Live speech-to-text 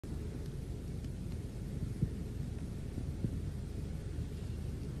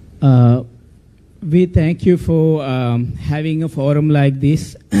We thank you for having a forum like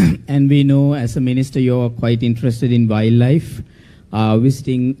this, and we know as a minister you're quite interested in wildlife,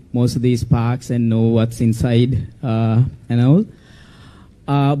 visiting most of these parks and know what's inside and all.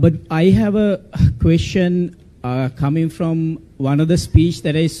 But I have a question coming from one of the speech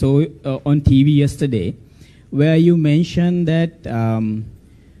that I saw on TV yesterday, where you mentioned that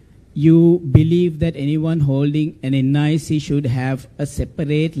you believe that anyone holding an NIC should have a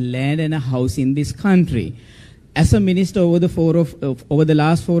separate land and a house in this country. As a minister over the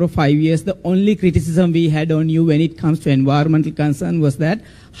last 4 or 5 years, the only criticism we had on you when it comes to environmental concern was that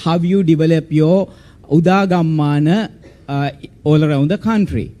how you develop your Udagammana all around the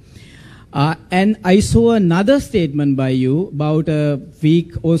country. And I saw another statement by you about a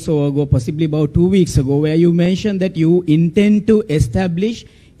week or so ago, possibly about 2 weeks ago, where you mentioned that you intend to establish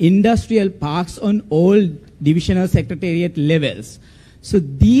industrial parks on all divisional secretariat levels. So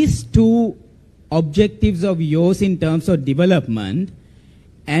these two objectives of yours in terms of development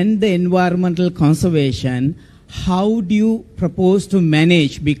and the environmental conservation, how do you propose to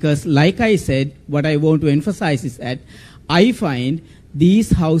manage? Because like I said, what I want to emphasize is that I find these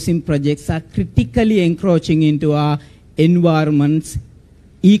housing projects are critically encroaching into our environments,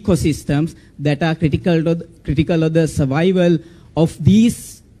 ecosystems that are critical of the survival of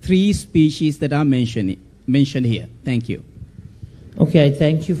these 3 species that are mentioned here. Thank you. Okay, I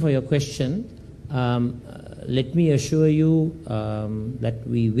thank you for your question. Let me assure you that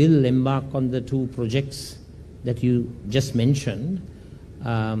we will embark on the 2 projects that you just mentioned.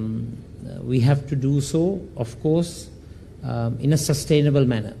 We have to do so, of course, in a sustainable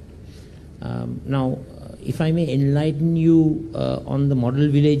manner. Now, if I may enlighten you on the model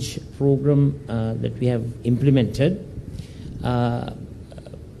village program that we have implemented,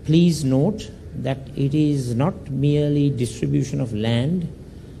 please note that it is not merely distribution of land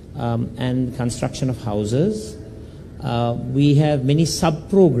and construction of houses. We have many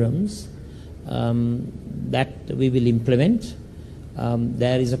sub-programs that we will implement.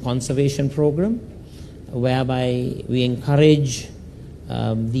 There is a conservation program whereby we encourage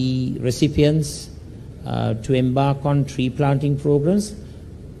the recipients to embark on tree planting programs.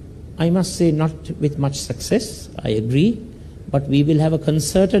 I must say not with much success, I agree, but we will have a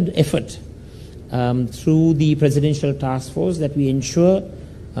concerted effort through the Presidential Task Force that we ensure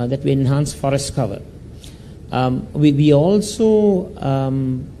that we enhance forest cover. We also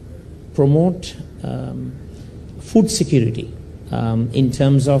promote food security in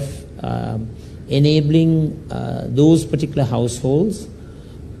terms of enabling those particular households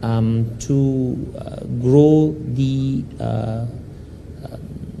to grow the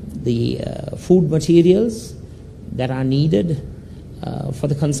food materials that are needed for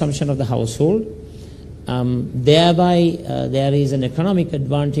the consumption of the household. Thereby, there is an economic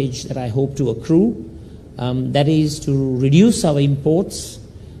advantage that I hope to accrue, that is to reduce our imports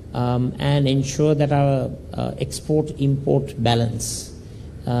and ensure that our export-import balance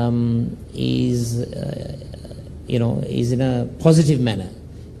is in a positive manner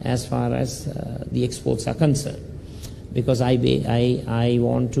as far as the exports are concerned. Because I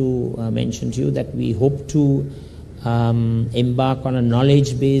want to mention to you that we hope to embark on a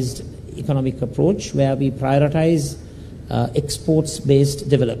knowledge-based economic approach where we prioritize exports-based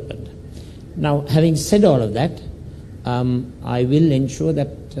development. Now, having said all of that, I will ensure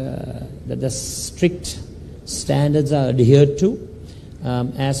that the strict standards are adhered to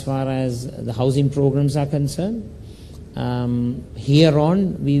as far as the housing programs are concerned. Here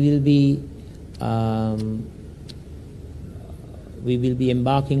on, we will be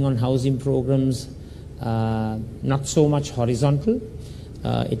embarking on housing programs not so much horizontal,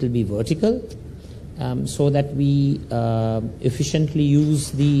 it will be vertical, so that we efficiently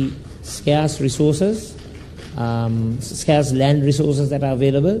use the scarce resources, scarce land resources that are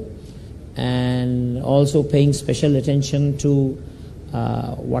available, and also paying special attention to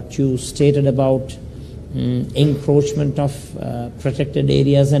what you stated about encroachment of protected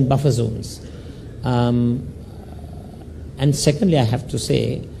areas and buffer zones. And secondly, I have to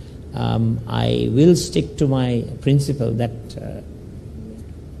say, I will stick to my principle that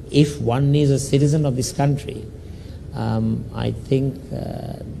if one is a citizen of this country, I think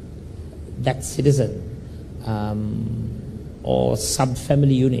that citizen or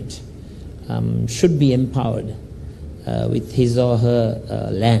sub-family unit should be empowered with his or her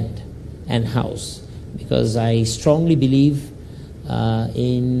land and house, because I strongly believe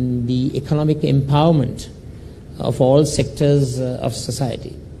in the economic empowerment of all sectors of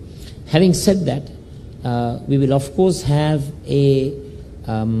society. Having said that, we will of course have a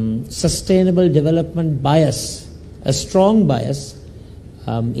sustainable development bias, a strong bias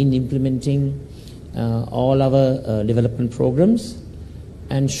in implementing all our development programs.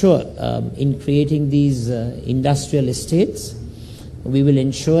 And sure, in creating these industrial estates, we will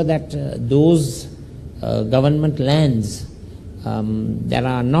ensure that those government lands that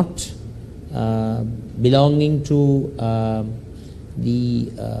are not belonging to the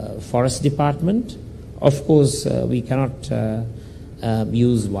forest department, of course we cannot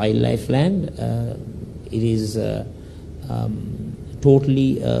use wildlife land. It is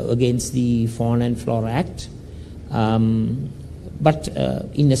totally against the Fauna and Flora Act. But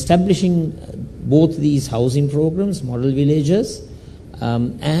in establishing both these housing programs, model villages,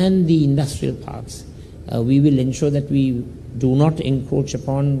 and the industrial parks, we will ensure that we do not encroach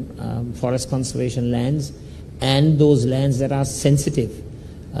upon forest conservation lands and those lands that are sensitive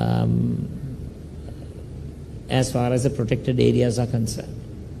as far as the protected areas are concerned.